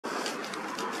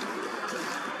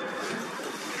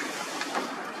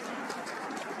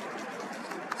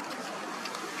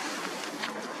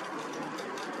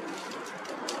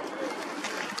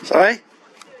Sorry?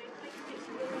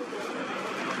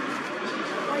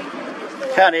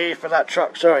 Can't hear you for that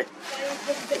truck, sorry.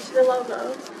 The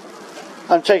logo.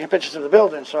 I'm taking pictures of the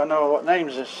building so I know what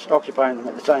names is occupying them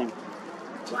at the time.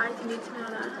 Why do you need to know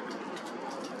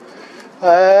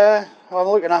that? I'm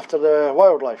looking after the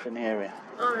wildlife in the area.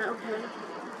 Alright,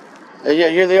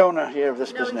 okay. You're the owner here of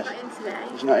this business? No, he's not in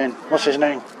today. He's not in. What's his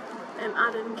name?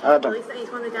 Adam. Adam. Well, he's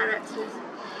one of the directors.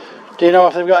 Do you know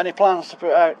if they've got any plans to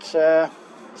put out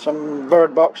some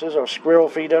bird boxes or squirrel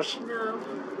feeders? No.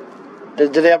 Do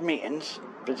they have meetings?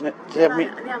 They have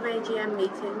AGM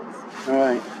meetings.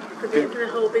 Right. For the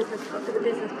whole business, for the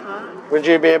business park. Would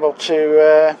you be able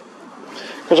to,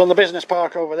 because on the business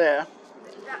park over there...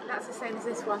 That's the same as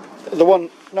this one. The one,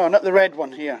 no, not the red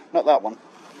one here, not that one.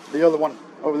 The other one,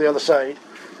 over the other side.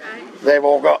 Right. They've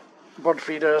all got bird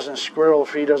feeders and squirrel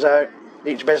feeders out.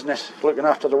 Each business looking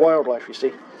after the wildlife, you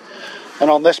see. And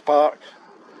on this park,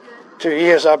 2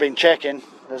 years I've been checking,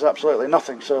 there's absolutely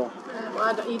nothing, so...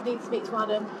 well, you need to speak to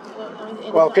Adam.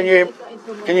 Well, can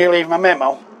you leave my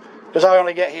memo? Because I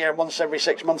only get here once every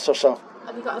 6 months or so.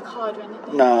 Have you got a card or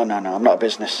anything? No, I'm not a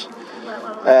business.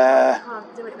 Well, I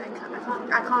can't do it then.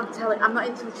 I can't tell it. I'm not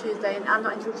until Tuesday, and I'm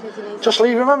not until Tuesday. Just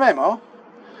leave him a memo,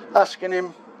 asking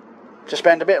him to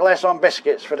spend a bit less on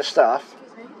biscuits for the staff,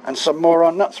 and some more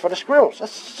on nuts for the squirrels.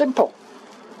 That's simple,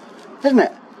 isn't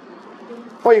it?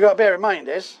 What you got to bear in mind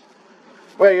is,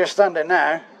 where you're standing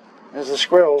now, is the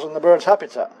squirrels and the birds'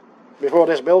 habitat, before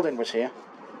this building was here.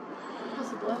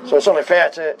 Possibly. So it's only fair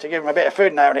to give them a bit of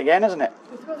food now and again, isn't it?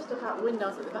 We throw stuff out the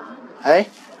windows at the back. Hey?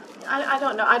 I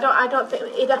don't know. I don't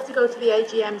think he'd have to go to the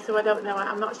AGM, so I don't know.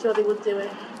 I'm not sure they would do it.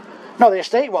 No, the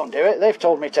estate won't do it. They've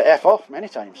told me to F off many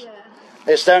times. Yeah.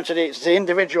 It's down to the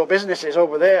individual businesses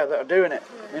over there that are doing it,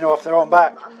 you know, off their own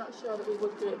back. I'm not sure that we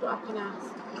would do it, but I can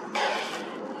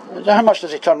ask. How much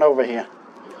does he turn over here?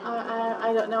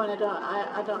 I don't know, and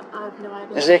I have no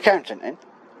idea. Is the accountant in?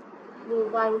 Well,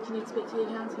 why would you need to speak to the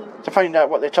accountant? To find out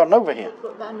what they turn over here.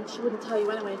 But then she wouldn't tell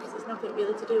you anyway, because it's nothing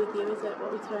really to do with you, is it,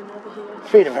 what we turn over here?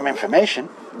 Freedom of information.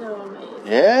 No, mate.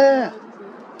 Yeah.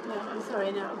 No, I'm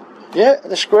sorry, no. Yeah,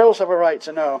 the squirrels have a right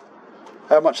to know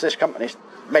how much this company's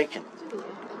making. Do you?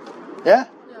 Yeah?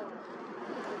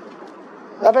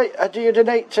 No. Do you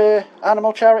donate to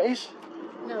animal charities?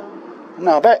 No.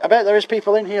 No, I bet there is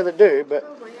people in here that do, but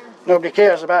Probably, yeah. nobody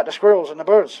cares about the squirrels and the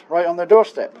birds right on their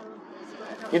doorstep.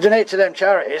 You donate to them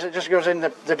charities, it just goes in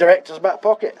the director's back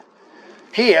pocket.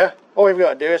 Here, all you've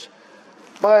got to do is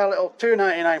buy a little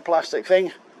 $2.99 plastic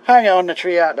thing, hang it on the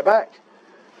tree out the back,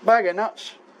 bag of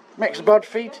nuts, mix bird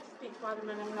feed.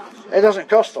 It doesn't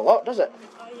cost a lot, does it?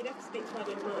 You'd have to speak to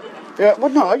Adam, but Yeah, well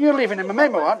no, you're leaving him a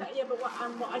memo, aren't you? Yeah, but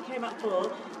what I came out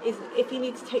for is if you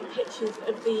need to take pictures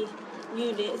of the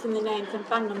units and the names and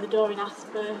bang on the door and ask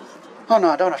first. Oh no,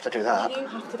 I don't have to do that. You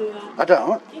have to do that. I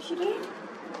don't. Yes, you do.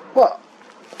 What?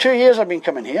 2 years I've been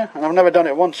coming here, and I've never done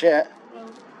it once yet. Well,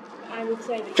 I would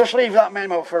say that... Just leave that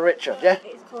memo for Richard, yeah?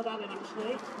 It's called Adam,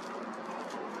 actually.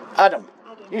 Adam.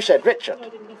 Adam. You said Richard. No, I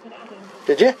didn't. I said Adam.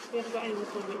 Did you? We haven't got anyone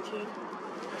called Richard.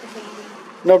 I said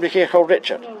Adam. Nobody here called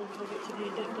Richard? No one called Richard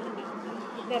here.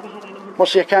 Don't. We've never had anyone.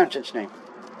 What's the accountant's name?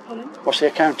 Pardon? What's the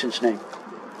accountant's name?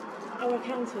 Our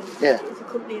accountant? Yeah. It's a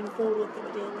company in Forward that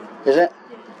we deal with. Is it?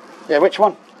 Yeah. Yeah, which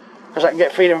one? Because I can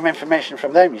get freedom of information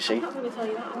from them, you see. I'm not going to tell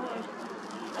you that, am I?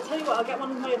 I'll tell you what, I'll get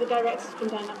one of my other directors to come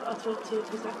down and I'll talk to you,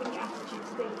 because I think your attitude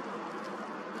stinks.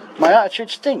 My attitude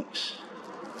stinks.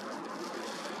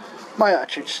 My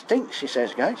attitude stinks, he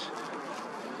says, guys.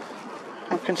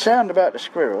 I'm concerned about the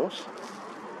squirrels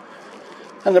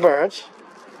and the birds,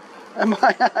 and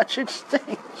my attitude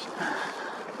stinks.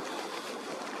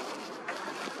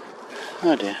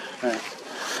 Oh dear, right.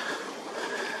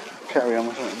 Carry on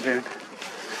with what I'm doing.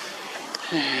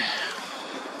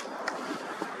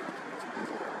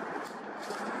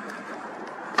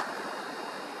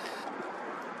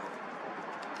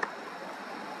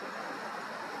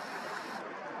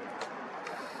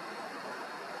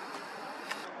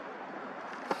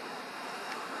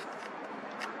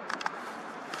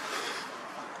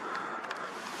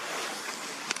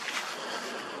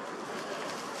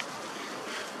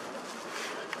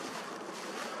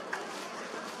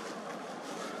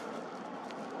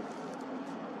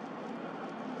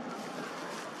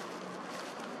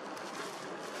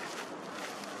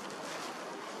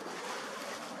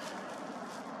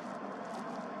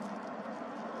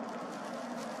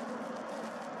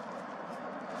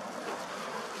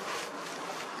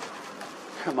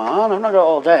 Come on, I've not got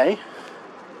all day.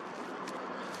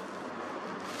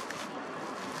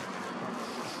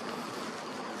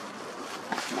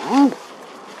 Come on.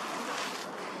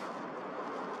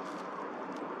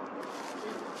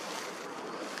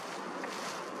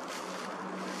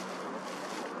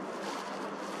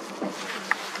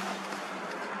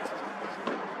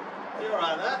 You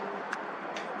alright there?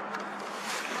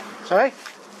 Sorry?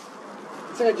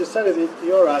 I think I just said,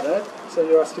 you're alright there. So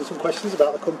you're asking some questions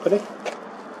about the company?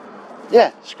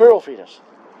 Yeah, squirrel feeders.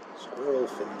 Squirrel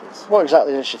feeders. What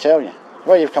exactly did she tell you?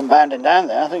 Well, you've come bounding down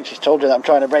there. I think she's told you that I'm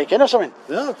trying to break in or something.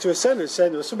 No, to a saying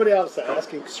there was somebody else there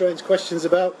asking strange questions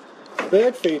about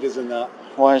bird feeders and that.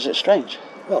 Why is it strange?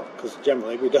 Well, because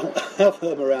generally we don't have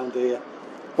them around here.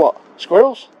 What,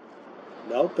 squirrels?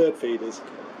 No, bird feeders.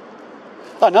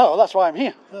 I know, that's why I'm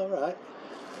here. All right.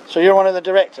 So you're one of the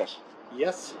directors?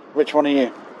 Yes. Which one are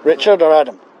you? Richard or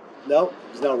Adam? No,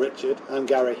 there's no Richard. I'm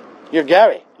Gary. You're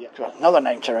Gary? Yeah. God, another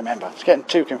name to remember. It's getting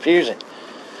too confusing.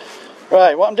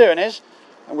 Right, what I'm doing is,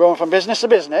 I'm going from business to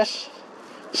business,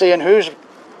 seeing who's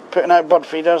putting out bud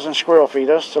feeders and squirrel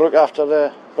feeders to look after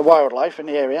the wildlife in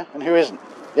the area and who isn't.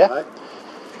 Yeah? Right.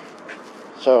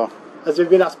 So... Has it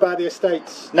been asked by the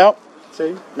estates No,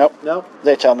 team? no. No?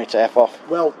 They tell me to F off.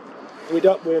 Well, I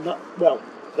don't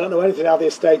know anything how the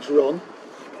estates run.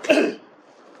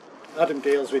 Adam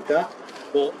deals with that,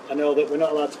 but I know that we're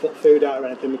not allowed to put food out or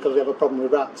anything because we have a problem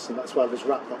with rats, and that's why there's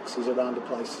rat boxes around the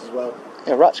place as well.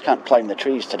 Yeah, rats can't climb the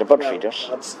trees to the bud No, feeders.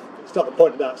 it's not the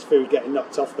point of that, it's food getting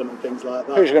knocked off them and things like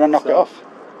that. Who's going to knock it off?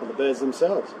 Well, the birds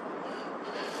themselves.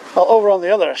 Well, over on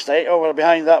the other estate, over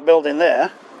behind that building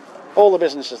there, all the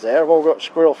businesses there have all got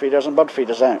squirrel feeders and bud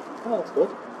feeders out. Oh, that's good.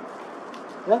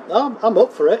 Yeah, no, I'm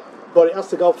up for it, but it has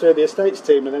to go through the estates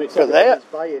team and then it's But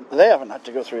buying. they haven't had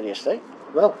to go through the estate.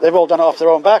 Well, They've all done it off their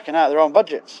own back and out of their own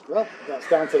budgets. well, that's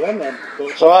down to them then.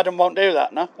 But, So Adam won't do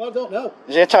that, no? well, I don't know.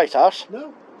 Is he a tight ass?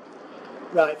 No.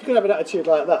 Right, if you can have an attitude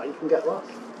like that, you can get lost.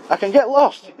 I can get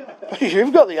lost.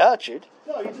 You've got the attitude.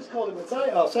 No, you just called him a tight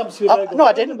ass. Obviously, a very good No,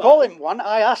 I friend didn't of call mine. him one.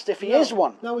 I asked if he No, is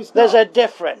one. no, he's There's not. a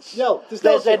difference. No, There's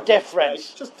a difference.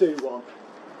 difference. Just do one.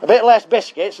 A bit less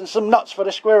biscuits and some nuts for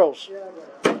the squirrels. Yeah,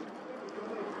 right.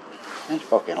 He's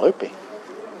fucking loopy.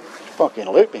 He's fucking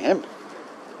looping him.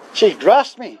 She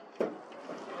grassed me.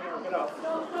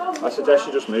 I suggest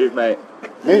you just move, mate.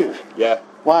 Move. Yeah.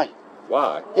 Why?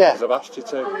 Why? Yeah. Because I've asked you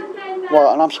to.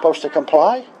 What, and I'm supposed to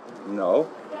comply? No.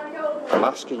 I'm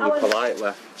asking you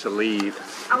politely to leave.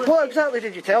 What exactly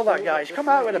did you tell that guy? He's come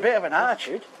out with a bit of an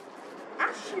attitude.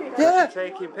 Yeah. You're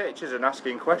taking pictures and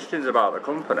asking questions about the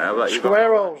company. I'll let you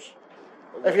Squirrels.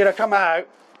 If you'd have come out.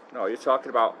 No, you're talking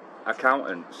about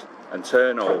accountants and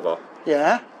turnover.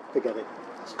 Yeah. Forget it.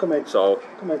 Just come in. So,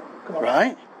 Come in. Come on.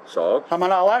 Right. so, Am I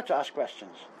not allowed to ask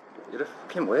questions? you're a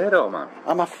fucking weirdo, man.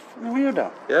 I'm a fucking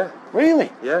weirdo. Yeah.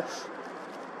 Really? Yes.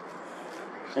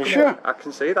 Are you sure? I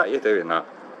can see that you're doing that.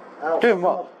 Al, Doing come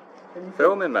what? on. Can you-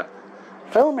 Filming me.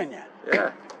 Filming you.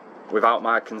 Yeah. Without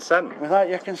my consent. Without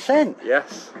your consent.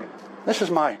 Yes. This is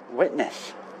my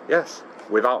witness. Yes.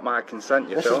 Without my consent,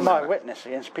 you're This is filming my me. witness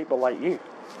against people like you.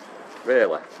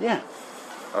 Really? Yeah.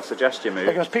 I suggest you move.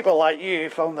 Because people like you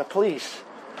phone the police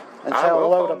and I tell a will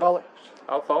load phone of bollocks.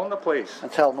 I'll phone the police.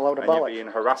 And tell them a load of And you're bollocks. being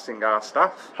harassing our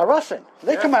staff. Harassing.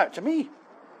 They Yeah. come out to me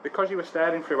Because you were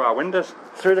staring through our windows.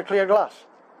 through the clear glass.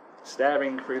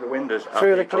 Staring through the windows. at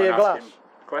Through the people clear and asking glass.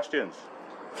 Questions.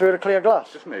 Through the clear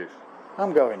glass. Just move.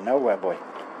 I'm going nowhere, boy.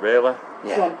 Really? Come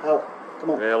Yeah. on, Al. Come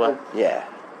on. Really? Al. Yeah.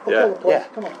 We'll Yeah. call the police. Yeah.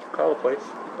 Come on. Call the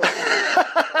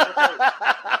police.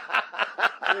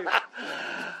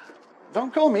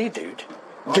 Don't call me dude.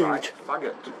 All Dude. right,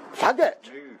 faggot. Faggot.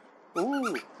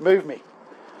 Move. Ooh. Move me.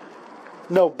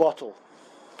 No bottle.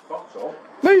 Bottle.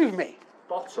 Move me.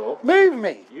 Bottle. Move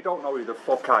me. You don't know who the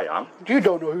fuck I am. You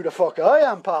don't know who the fuck I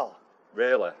am, pal.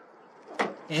 Really?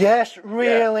 Yes,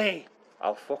 really.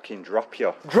 I'll fucking drop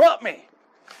you. Drop me.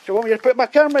 Do you want me to put my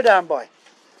camera down, boy?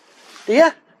 Do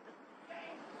you?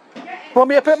 Want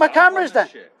me to put my cameras down?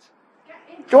 Shit.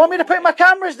 Do you want me to put my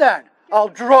cameras down? I'll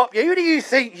drop you. Who do you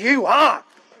think you are?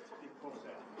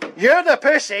 You're the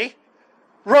pussy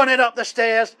running up the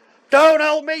stairs. Don't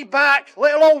hold me back.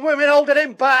 Little old women holding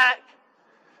him back.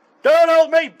 Don't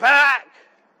hold me back.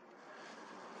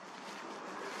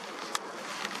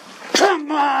 Come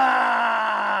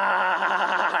on.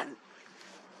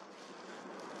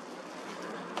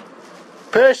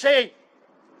 Percy.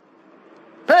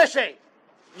 Percy.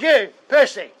 You,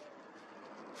 Percy.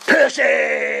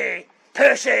 Percy.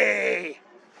 Percy.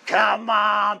 Come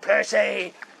on,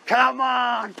 Percy. Come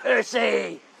on,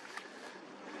 Percy.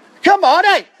 Come on,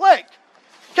 hey, look.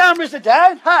 Cameras are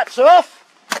down, hats off.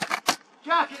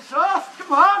 Jackets off,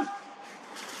 come on.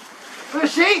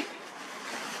 Percy.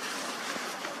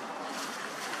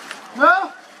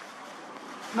 No?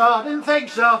 No, I didn't think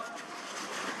so.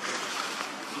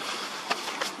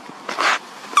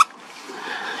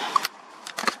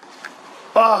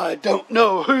 I don't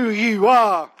know who you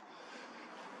are.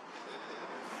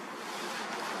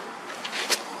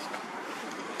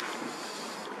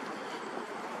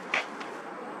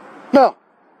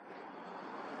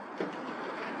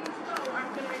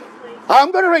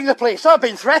 I'm going to ring the police. I've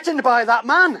been threatened by that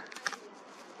man.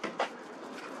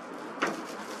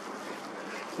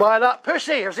 By that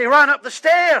pussy as he ran up the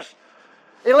stairs.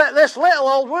 He let this little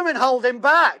old woman hold him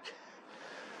back.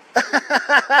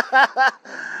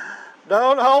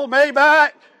 Don't hold me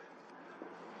back.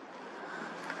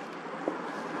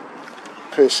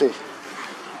 Pussy.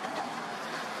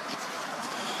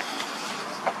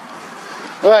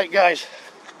 Right guys,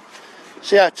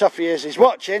 see how tough he is. He's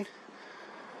watching,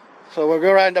 so we'll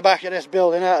go around the back of this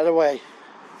building out of the way.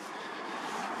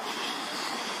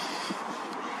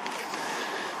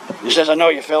 He says, I know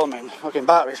you're filming. Fucking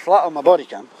battery's flat on my body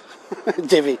cam.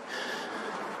 Divvy.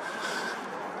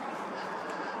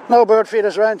 No bird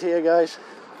feeders around here, guys.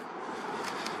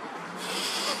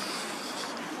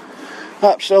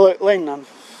 Absolutely none.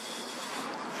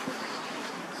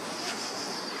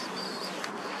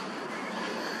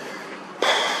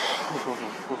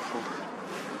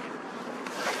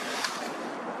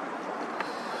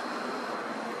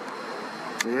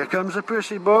 Here comes the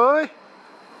pussy boy.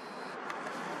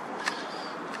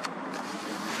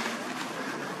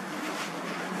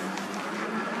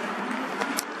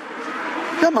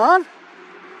 Come on.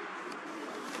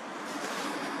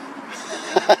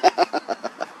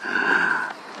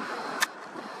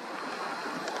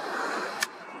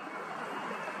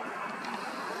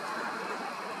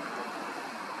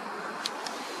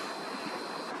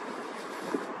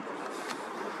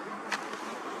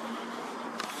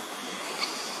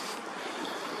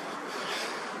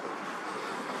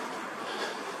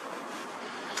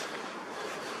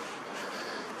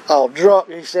 I'll drop,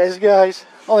 he says, guys.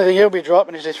 Only thing he'll be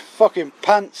dropping is his fucking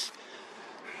pants.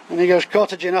 And he goes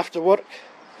cottaging after work.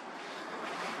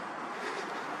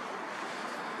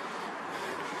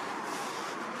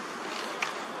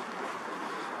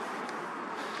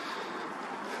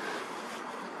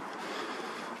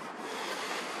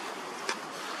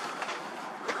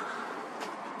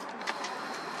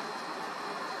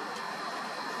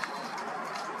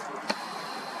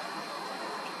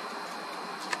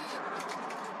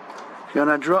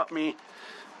 Gonna drop me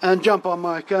and jump on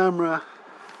my camera.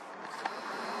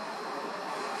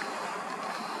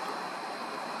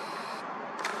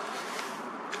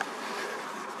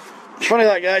 It's funny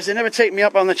that, guys, they never take me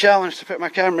up on the challenge to put my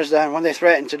cameras down when they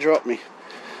threaten to drop me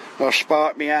or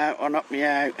spark me out or knock me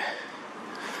out.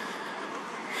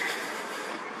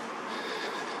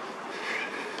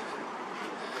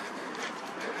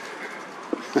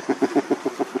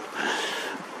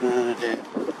 Oh dear.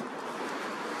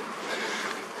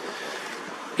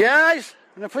 Guys,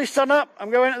 when the police turn up, I'm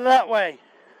going that way.